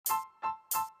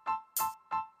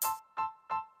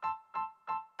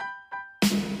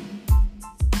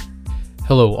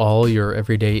Hello all, your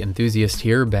everyday enthusiast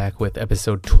here, back with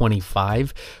episode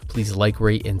 25. Please like,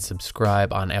 rate, and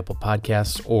subscribe on Apple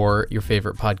Podcasts or your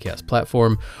favorite podcast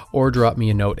platform, or drop me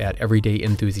a note at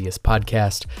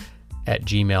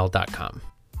everydayenthusiastpodcast@gmail.com.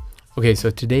 Okay, so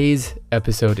today's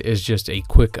episode is just a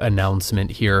quick announcement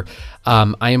here.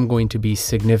 I am going to be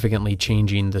significantly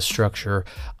changing the structure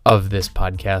of this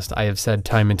podcast. I have said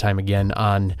time and time again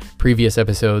on previous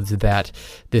episodes that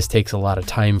this takes a lot of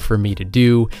time for me to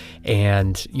do.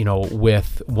 And,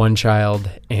 with one child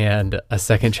and a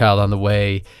second child on the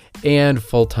way and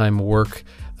full-time work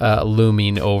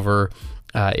looming over,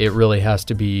 it really has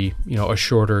to be, a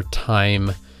shorter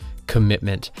time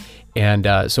commitment. And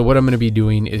so what I'm going to be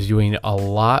doing is doing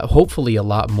hopefully a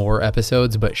lot more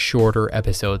episodes, but shorter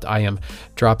episodes. I am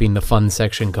dropping the fun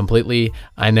section completely.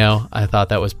 I know, I thought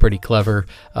that was pretty clever.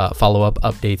 Follow-up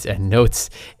updates and notes.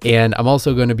 And I'm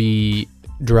also going to be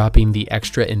dropping the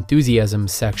extra enthusiasm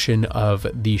section of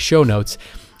the show notes.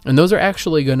 And those are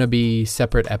actually going to be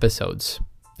separate episodes.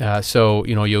 So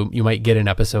you might get an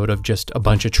episode of just a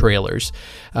bunch of trailers.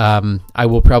 I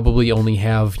will probably only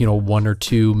have, one or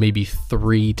two, maybe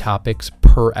three topics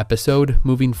per episode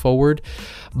moving forward,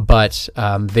 but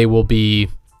they will be,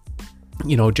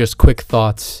 just quick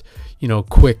thoughts,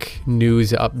 quick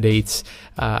news updates,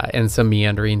 and some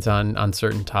meanderings on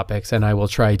certain topics. And I will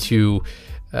try to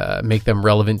make them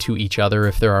relevant to each other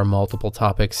if there are multiple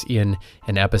topics in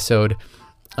an episode.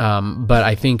 But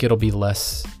I think it'll be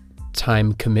less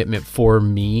time commitment for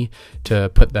me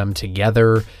to put them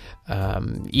together,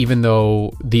 even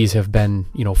though these have been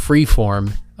free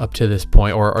form up to this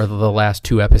point, or the last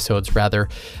two episodes rather.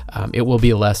 It will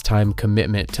be less time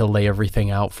commitment to lay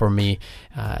everything out for me,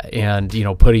 and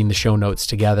putting the show notes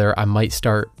together. I might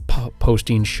start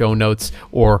posting show notes,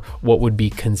 or what would be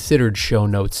considered show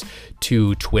notes,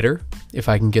 to Twitter. If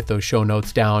I can get those show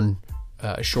notes down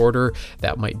shorter,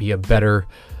 that might be a better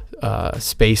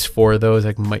space for those.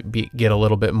 I might get a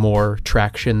little bit more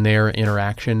traction there,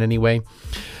 interaction anyway.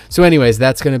 So anyways,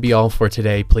 that's going to be all for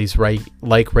today. Please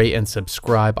like, rate, and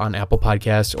subscribe on Apple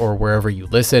Podcasts or wherever you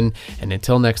listen. And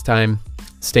until next time,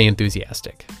 stay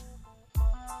enthusiastic.